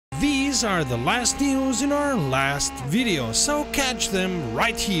These are the last news in our last video, so catch them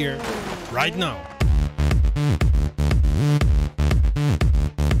right here, right now.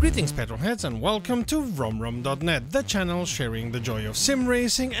 Greetings petrolheads and welcome to Wromwrom.net, the channel sharing the joy of sim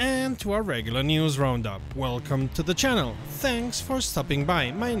racing, and to our regular news roundup. Welcome to the channel, thanks for stopping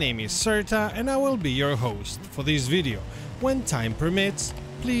by. My name is Serta and I will be your host for this video. When time permits,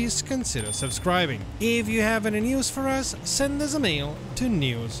 please consider subscribing. If you have any news for us, send us a mail to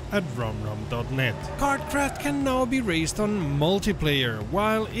news@wromwrom.net. Kartcraft can now be raced on multiplayer.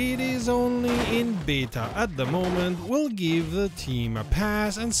 While it is only in beta at the moment, we'll give the team a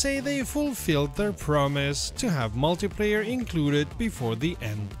pass and say they fulfilled their promise to have multiplayer included before the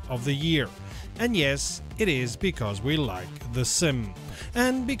end of the year. And yes, it is because we like the sim.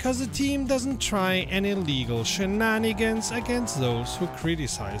 And because the team doesn't try any illegal shenanigans against those who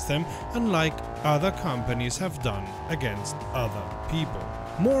criticize them, unlike other companies have done against other people.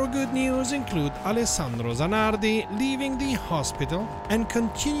 More good news include Alessandro Zanardi leaving the hospital and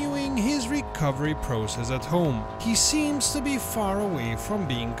continuing his recovery process at home. He seems to be far away from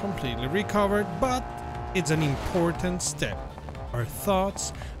being completely recovered, but it's an important step. Our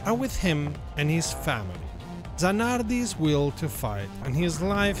thoughts are with him and his family. Zanardi's will to fight and his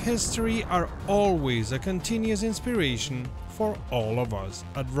life history are always a continuous inspiration for all of us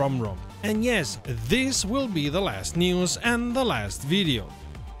at Wromwrom. And yes, this will be the last news and the last video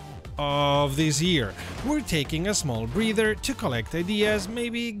of this year. We're taking a small breather to collect ideas,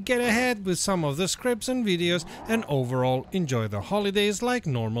 maybe get ahead with some of the scripts and videos, and overall enjoy the holidays like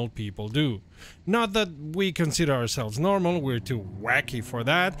normal people do. Not that we consider ourselves normal, we're too wacky for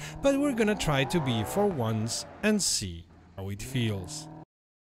that, but we're gonna try to be for once and see how it feels.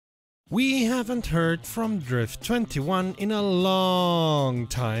 We haven't heard from Drift21 in a long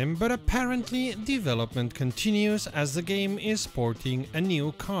time, but apparently development continues as the game is sporting a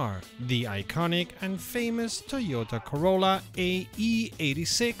new car. The iconic and famous Toyota Corolla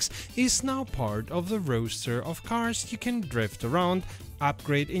AE86 is now part of the roster of cars you can drift around,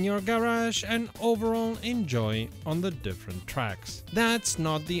 upgrade in your garage, and overall enjoy on the different tracks. That's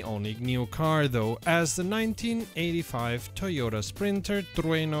not the only new car though, as the 1985 Toyota Sprinter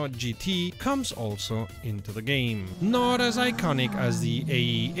Trueno GT comes also into the game. Not as iconic as the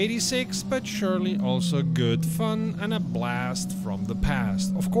AE86, but surely also good fun and a blast from the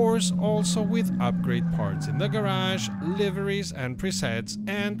past. Of course, also with upgrade parts in the garage, liveries and presets,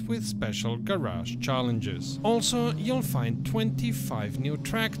 and with special garage challenges. Also, you'll find 25 new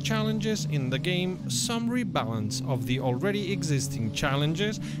track challenges in the game, some rebalance of the already existing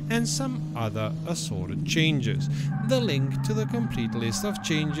challenges, and some other assorted changes. The link to the complete list of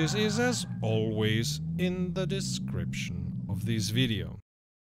changes is, as always, in the description of this video.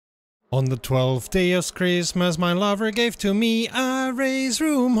 On the 12th day of Christmas, my lover gave to me a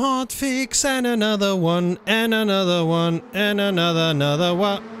Raceroom hotfix, and another one, and another one, and another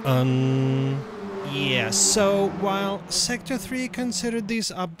one. Yeah, so while Sector 3 considered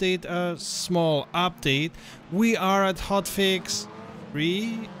this update a small update, we are at hotfix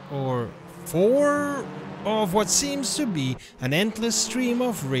 3 or 4 of what seems to be an endless stream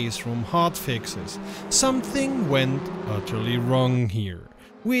of Raceroom hotfixes. Something went utterly wrong here,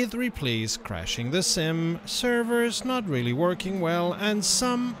 with replays crashing the sim, servers not really working well, and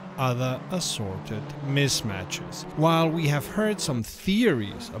some other assorted mismatches. While we have heard some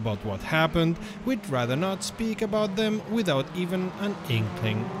theories about what happened, we'd rather not speak about them without even an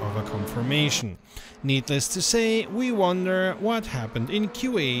inkling of a confirmation. Needless to say, we wonder what happened in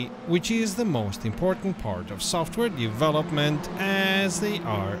QA, which is the most important part of software development, as they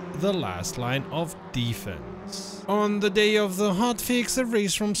are the last line of defense. On the day of the hotfix, the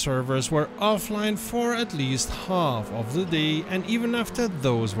Raceroom servers were offline for at least half of the day, and even after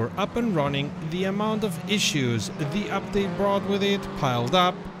those were up and running, the amount of issues the update brought with it piled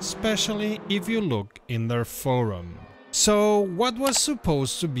up, especially if you look in their forum. So what was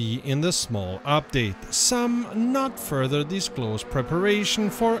supposed to be in the small update? Some not further disclosed preparation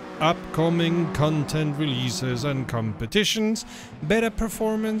for upcoming content releases and competitions, better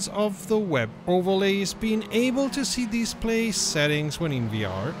performance of the web overlays, being able to see display settings when in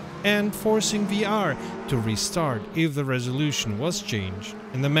VR, and forcing VR to restart if the resolution was changed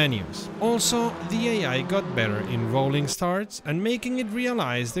in the menus. Also, the AI got better in rolling starts and making it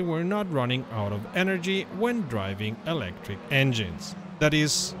realize they were not running out of energy when driving electric engines. That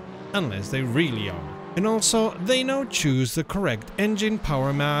is, unless they really are. And also, they now choose the correct engine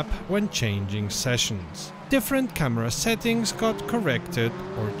power map when changing sessions. Different camera settings got corrected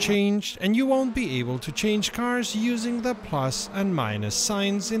or changed, and you won't be able to change cars using the plus and minus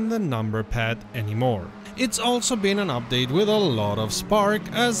signs in the number pad anymore. It's also been an update with a lot of spark,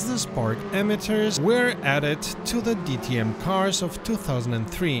 as the spark emitters were added to the DTM cars of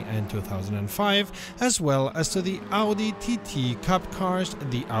 2003 and 2005, as well as to the Audi TT Cup cars,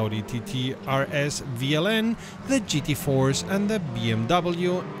 the Audi TT RS VLN, the GT4s and the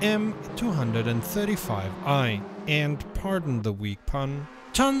BMW M235i. And pardon the weak pun.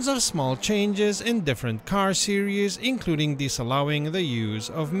 Tons of small changes in different car series, including disallowing the use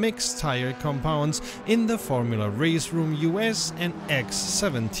of mixed tire compounds in the Formula Raceroom US and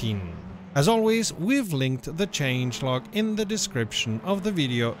X17. As always, we've linked the changelog in the description of the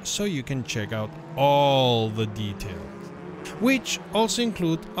video so you can check out all the details, which also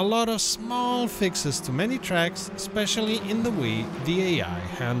include a lot of small fixes to many tracks, especially in the way the AI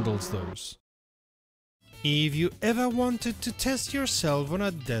handles those. If you ever wanted to test yourself on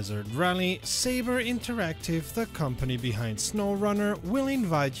a desert rally, Saber Interactive, the company behind SnowRunner, will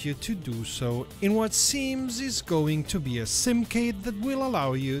invite you to do so in what seems is going to be a simcade that will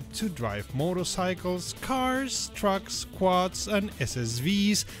allow you to drive motorcycles, cars, trucks, quads and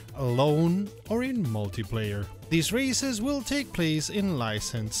SSVs alone or in multiplayer. These races will take place in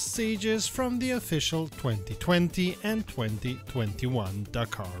licensed stages from the official 2020 and 2021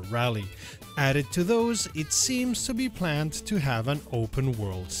 Dakar Rally. Added to those, it seems to be planned to have an open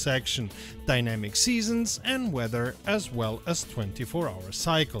world section, dynamic seasons and weather, as well as 24-hour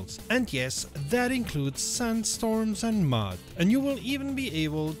cycles. And yes, that includes sandstorms and mud, and you will even be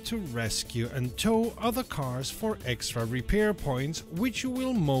able to rescue and tow other cars for extra repair points, which you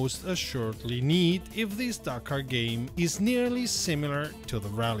will most assuredly need if this Dakar game is nearly similar to the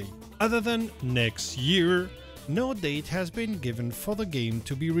rally. Other than next year, no date has been given for the game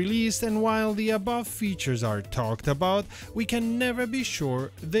to be released, and while the above features are talked about, we can never be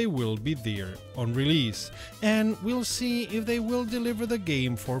sure they will be there on release. And we'll see if they will deliver the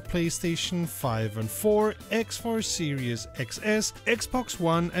game for PlayStation 5 and 4, Xbox Series XS, Xbox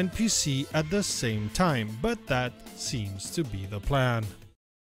One and PC at the same time, but that seems to be the plan.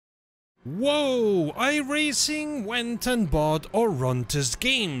 Whoa! iRacing went and bought Orontes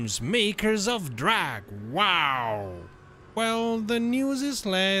Games, makers of Drag. Wow! Well, the news is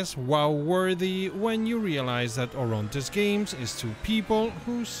less wow-worthy when you realize that Orontes Games is two people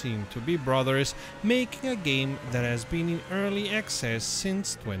who seem to be brothers making a game that has been in early access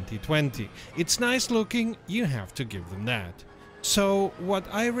since 2020. It's nice looking, you have to give them that. So what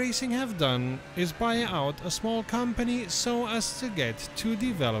iRacing have done is buy out a small company so as to get two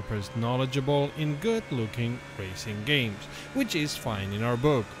developers knowledgeable in good-looking racing games, which is fine in our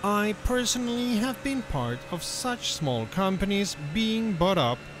book. I personally have been part of such small companies being bought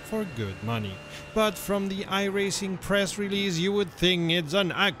up for good money. But from the iRacing press release you would think it's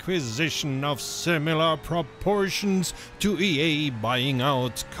an acquisition of similar proportions to EA buying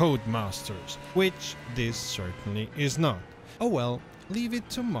out Codemasters, which this certainly is not. Oh well, leave it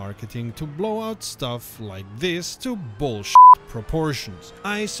to marketing to blow out stuff like this to bullshit proportions.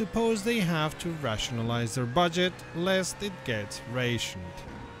 I suppose they have to rationalize their budget lest it gets rationed.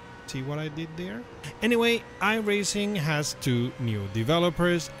 See what I did there? Anyway, iRacing has two new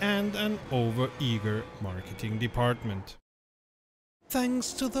developers and an over-eager marketing department.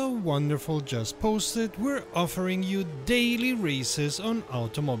 Thanks to the wonderful Just Posted, we're offering you daily races on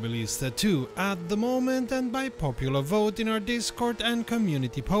Automobilista 2 at the moment, and by popular vote in our Discord and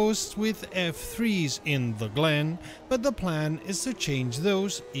community posts with F3s in the Glen, but the plan is to change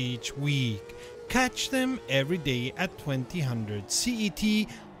those each week. Catch them every day at 2000 CET,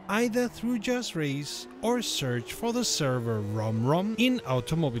 either through Just Race or search for the server Wromwrom in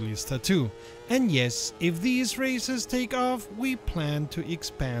Automobilista 2. And yes, if these races take off, we plan to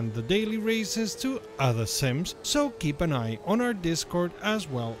expand the daily races to other sims, so keep an eye on our Discord as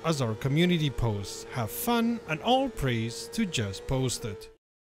well as our community posts. Have fun, and all praise to Just Posted.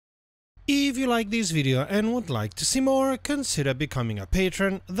 If you like this video and would like to see more, consider becoming a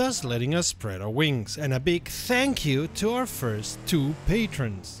patron, thus letting us spread our wings. And a big thank you to our first two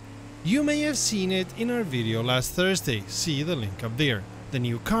patrons. You may have seen it in our video last Thursday, see the link up there. The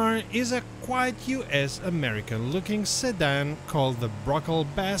new car is a quite US American looking sedan called the Brockle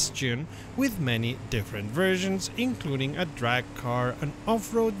Bastion, with many different versions, including a drag car, an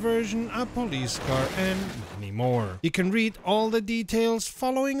off-road version, a police car and many more. You can read all the details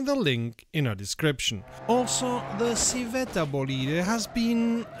following the link in our description. Also, the Civetta Bolide has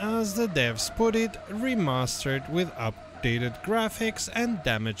been, as the devs put it, remastered with updated graphics and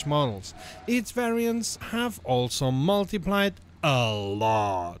damaged models. Its variants have also multiplied a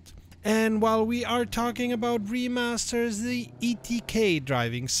lot. And while we are talking about remasters, the ETK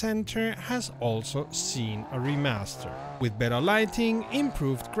Driving Center has also seen a remaster. with better lighting,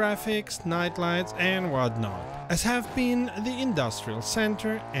 improved graphics, night lights and whatnot, as have been the Industrial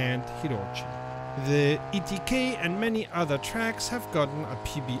Center and Hirochi. The ETK and many other tracks have gotten a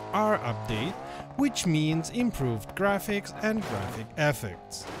PBR update, which means improved graphics and graphic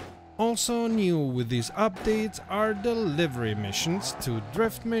effects. Also new with these updates are delivery missions, 2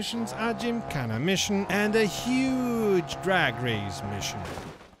 drift missions, a Gymkhana mission and a huge drag race mission.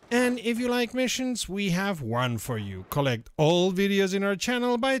 And if you like missions, we have one for you. Collect all videos in our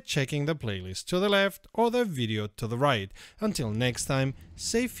channel by checking the playlist to the left or the video to the right. Until next time,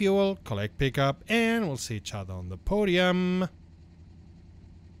 save fuel, collect pickup, and we'll see each other on the podium.